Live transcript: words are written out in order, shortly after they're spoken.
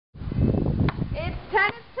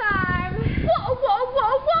Tennis time! Whoa, whoa,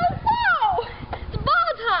 whoa, whoa, whoa! It's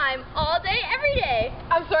ball time! All day, every day!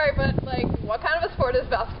 I'm sorry, but, like, what kind of a sport is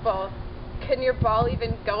basketball? Can your ball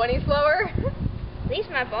even go any slower? At least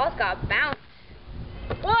my ball's got bounce.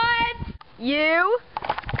 What? You,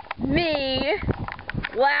 me,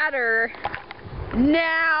 ladder,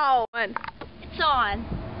 now! It's on.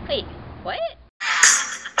 Wait, what?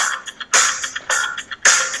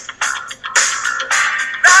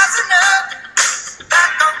 Rising up,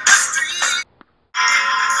 back on the street.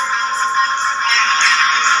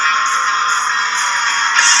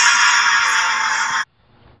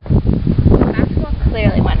 Basketball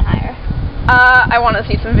clearly went higher. I want to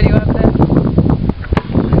see some video evidence.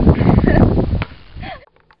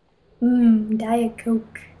 Diet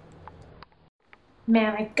Coke.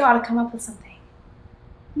 Man, I gotta come up with something.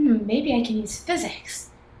 Maybe I can use physics.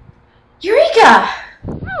 Eureka!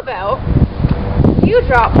 How about you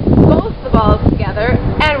drop both the balls together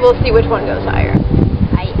and we'll see which one goes higher.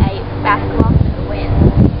 Basketball for the win.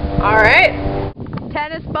 Alright.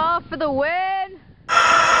 Tennis ball for the win.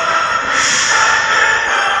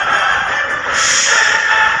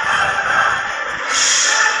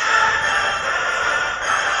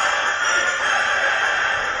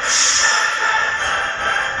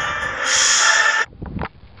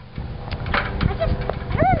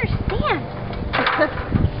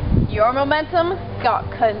 Your momentum got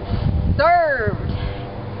conserved.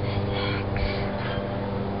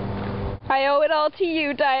 I owe it all to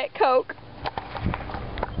you, Diet Coke.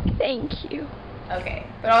 Thank you. Okay,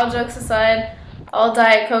 but all jokes aside, all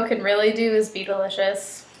Diet Coke can really do is be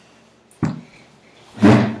delicious.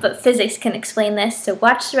 But physics can explain this, so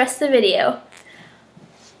watch the rest of the video.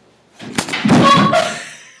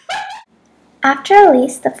 After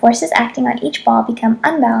release, the forces acting on each ball become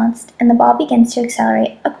unbalanced and the ball begins to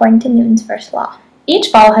accelerate according to Newton's first law.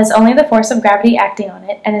 Each ball has only the force of gravity acting on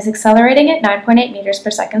it and is accelerating at 9.8 meters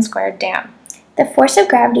per second squared down. The force of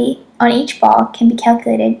gravity on each ball can be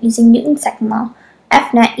calculated using Newton's second law,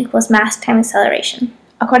 F net equals mass times acceleration.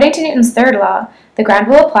 According to Newton's third law, the ground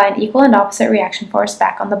will apply an equal and opposite reaction force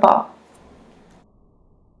back on the ball.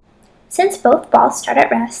 Since both balls start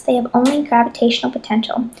at rest, they have only gravitational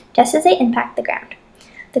potential, just as they impact the ground.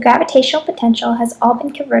 The gravitational potential has all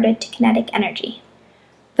been converted to kinetic energy.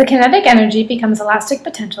 The kinetic energy becomes elastic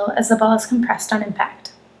potential as the ball is compressed on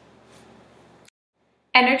impact.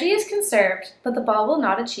 Energy is conserved, but the ball will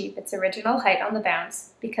not achieve its original height on the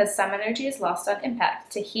bounce because some energy is lost on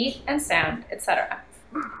impact to heat and sound, etc.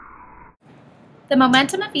 The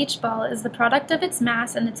momentum of each ball is the product of its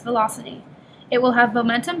mass and its velocity. It will have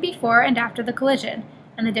momentum before and after the collision,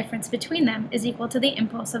 and the difference between them is equal to the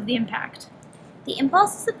impulse of the impact. The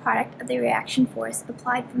impulse is the product of the reaction force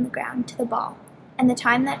applied from the ground to the ball, and the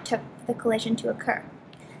time that it took for the collision to occur.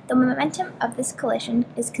 The momentum of this collision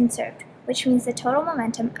is conserved, which means the total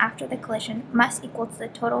momentum after the collision must equal to the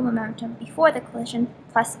total momentum before the collision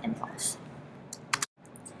plus impulse.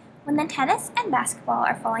 When the tennis and basketball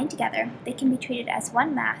are falling together, they can be treated as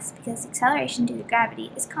one mass because acceleration due to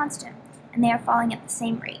gravity is constant, and they are falling at the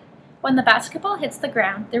same rate. When the basketball hits the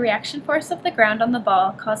ground, the reaction force of the ground on the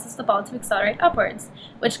ball causes the ball to accelerate upwards,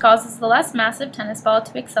 which causes the less massive tennis ball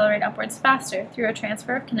to accelerate upwards faster through a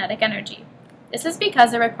transfer of kinetic energy. This is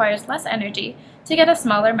because it requires less energy to get a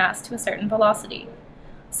smaller mass to a certain velocity.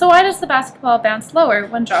 So why does the basketball bounce lower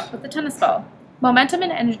when dropped with the tennis ball? Momentum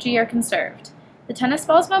and energy are conserved. The tennis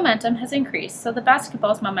ball's momentum has increased, so the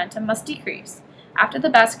basketball's momentum must decrease. After the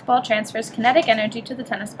basketball transfers kinetic energy to the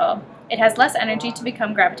tennis ball, it has less energy to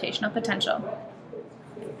become gravitational potential.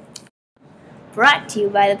 Brought to you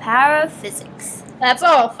by the power of physics. That's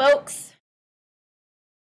all, folks.